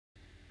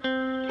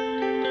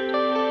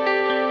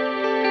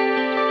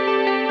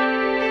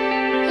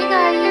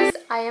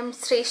I am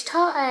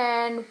Srestha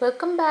and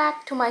welcome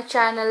back to my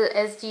channel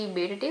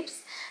sgbeautytips.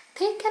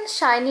 Thick and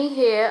shiny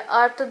hair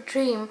are the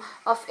dream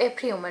of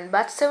every woman,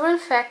 but several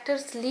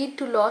factors lead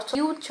to loss of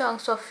huge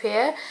chunks of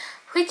hair,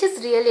 which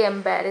is really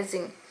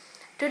embarrassing.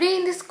 Today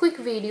in this quick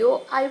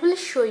video, I will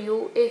show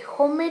you a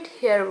homemade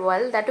hair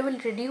oil that will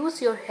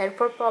reduce your hair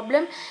fall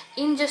problem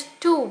in just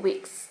 2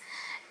 weeks.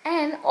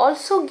 And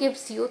also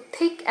gives you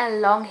thick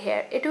and long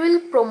hair. It will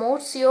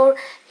promote your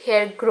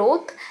hair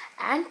growth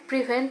and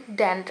prevent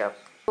dandruff.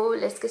 So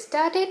let's get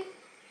started.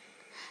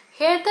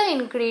 Here the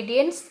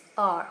ingredients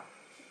are: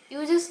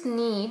 you just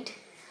need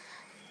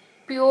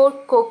pure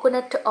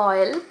coconut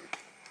oil,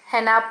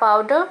 henna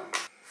powder,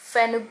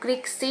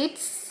 fenugreek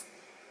seeds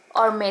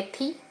or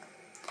methi,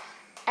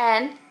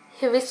 and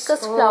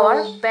hibiscus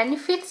flower.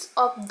 Benefits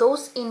of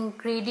those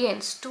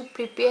ingredients to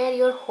prepare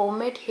your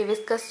homemade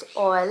hibiscus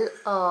oil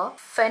are: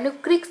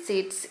 fenugreek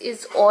seeds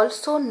is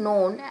also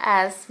known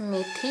as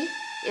methi,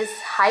 is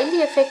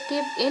highly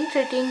effective in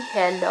treating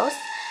hair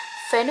loss.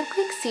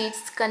 Fenugreek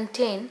seeds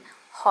contain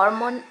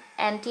hormone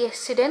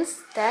antioxidants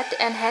that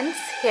enhance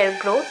hair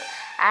growth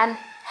and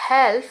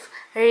help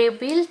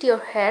rebuild your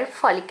hair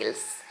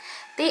follicles.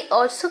 They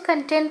also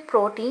contain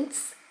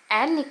proteins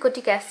and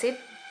nucleic acid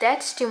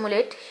that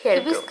stimulate hair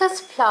growth. Hibiscus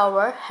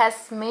flower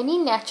has many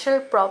natural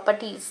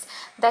properties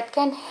that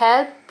can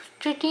help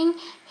treating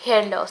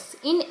hair loss.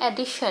 In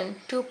addition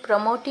to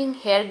promoting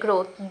hair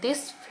growth,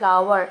 this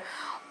flower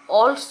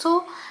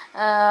also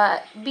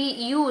be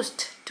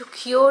used to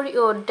cure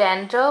your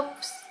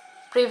dandruff,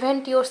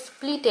 prevent your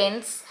split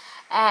ends,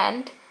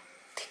 and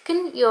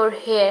thicken your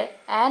hair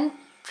and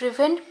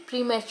prevent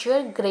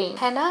premature graying.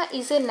 Henna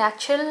is a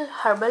natural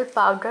herbal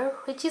powder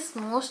which is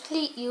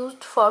mostly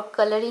used for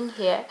coloring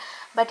hair,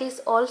 but it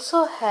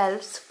also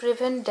helps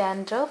prevent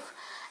dandruff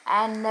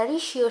and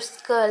nourish your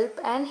scalp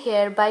and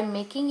hair by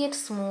making it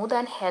smooth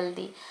and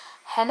healthy.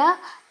 Henna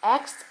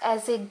acts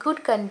as a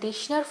good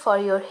conditioner for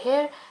your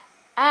hair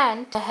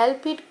and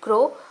help it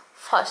grow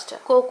faster.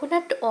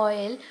 Coconut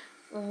oil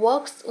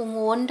works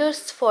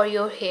wonders for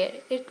your hair.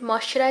 It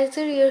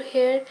moisturizes your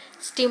hair,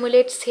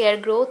 stimulates hair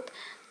growth,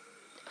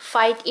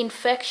 fight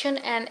infection,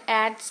 and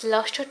adds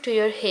luster to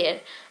your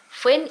hair.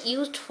 When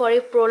used for a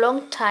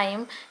prolonged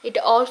time, it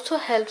also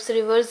helps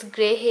reverse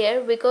gray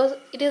hair because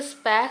it is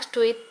packed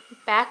with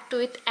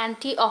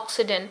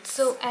antioxidants.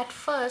 So at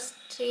first,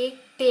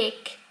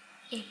 take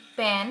a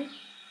pan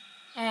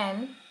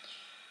and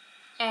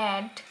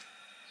add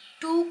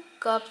 2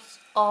 cups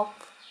of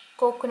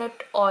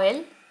coconut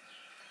oil.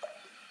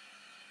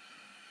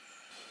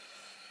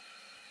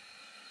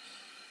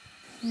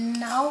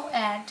 Now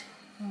add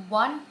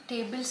 1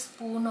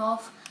 tablespoon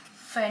of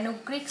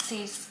fenugreek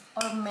seeds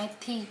or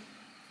methi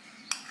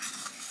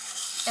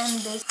in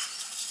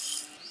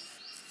this.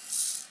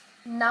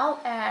 Now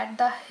add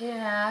the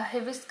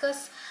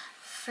hibiscus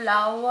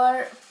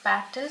flower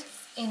petals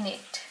in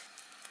it.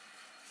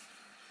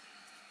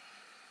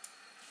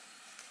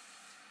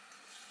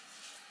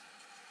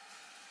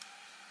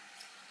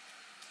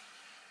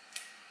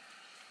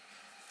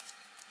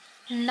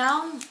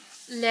 Now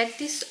let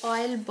this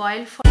oil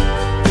boil for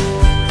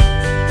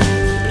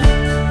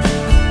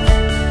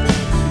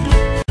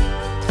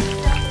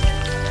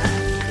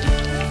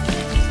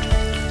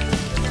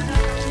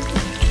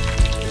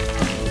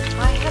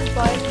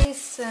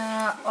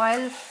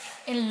oil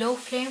in low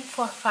flame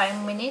for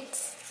 5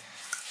 minutes.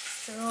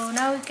 So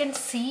now you can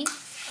see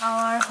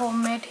our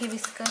homemade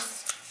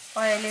hibiscus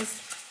oil is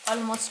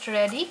almost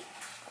ready.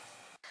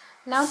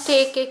 Now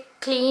take a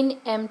clean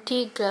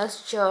empty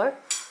glass jar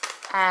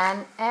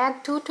and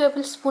add 2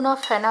 tablespoons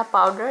of henna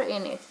powder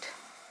in it.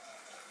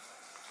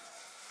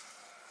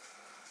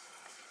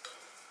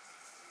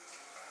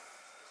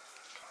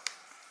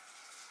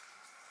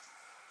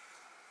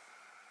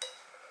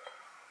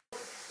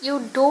 You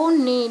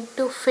don't need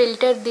to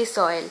filter this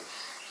oil.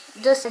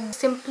 Just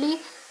simply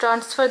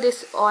transfer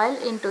this oil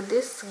into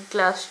this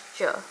glass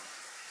jar.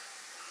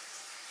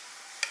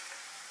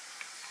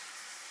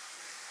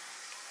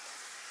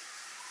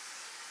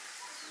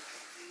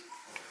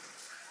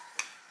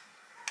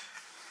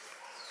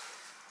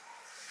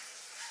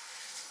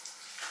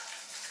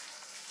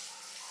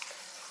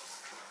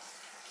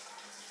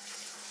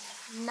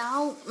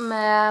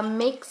 Now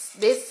mix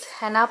this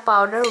henna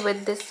powder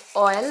with this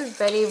oil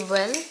very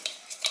well.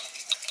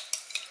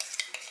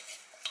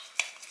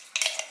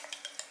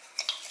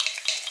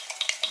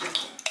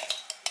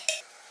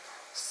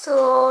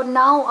 So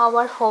now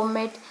our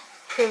homemade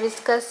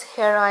hibiscus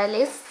hair oil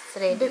is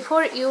ready.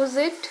 Before use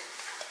it,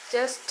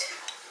 just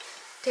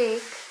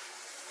take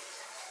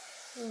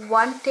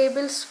 1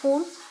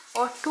 tablespoon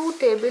or 2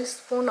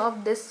 tablespoons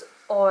of this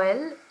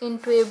oil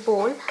into a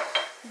bowl,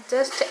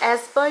 just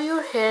as per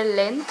your hair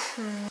length.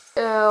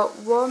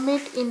 Warm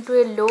it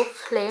into a low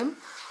flame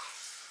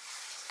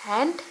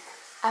and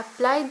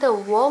apply the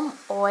warm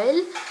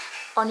oil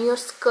on your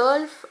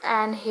scalp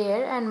and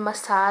hair and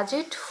massage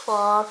it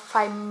for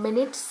 5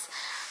 minutes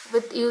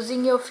with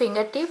using your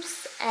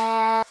fingertips,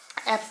 and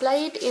apply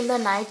it in the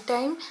night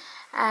time,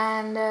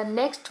 and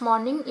next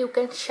morning you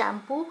can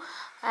shampoo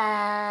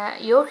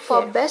your hair.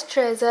 For best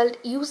result,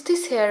 use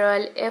this hair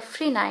oil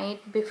every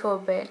night before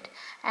bed,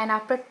 and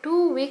after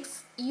 2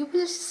 weeks you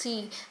will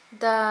see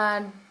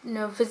the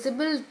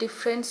visible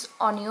difference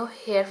on your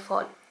hair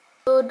fall.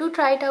 So do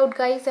try it out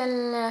guys,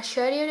 and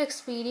share your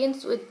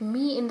experience with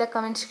me in the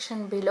comment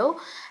section below.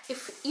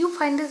 If you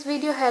find this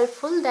video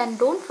helpful, then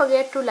don't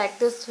forget to like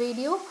this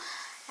video.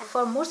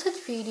 For more such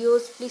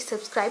videos, please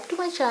subscribe to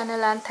my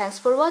channel, and thanks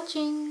for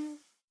watching.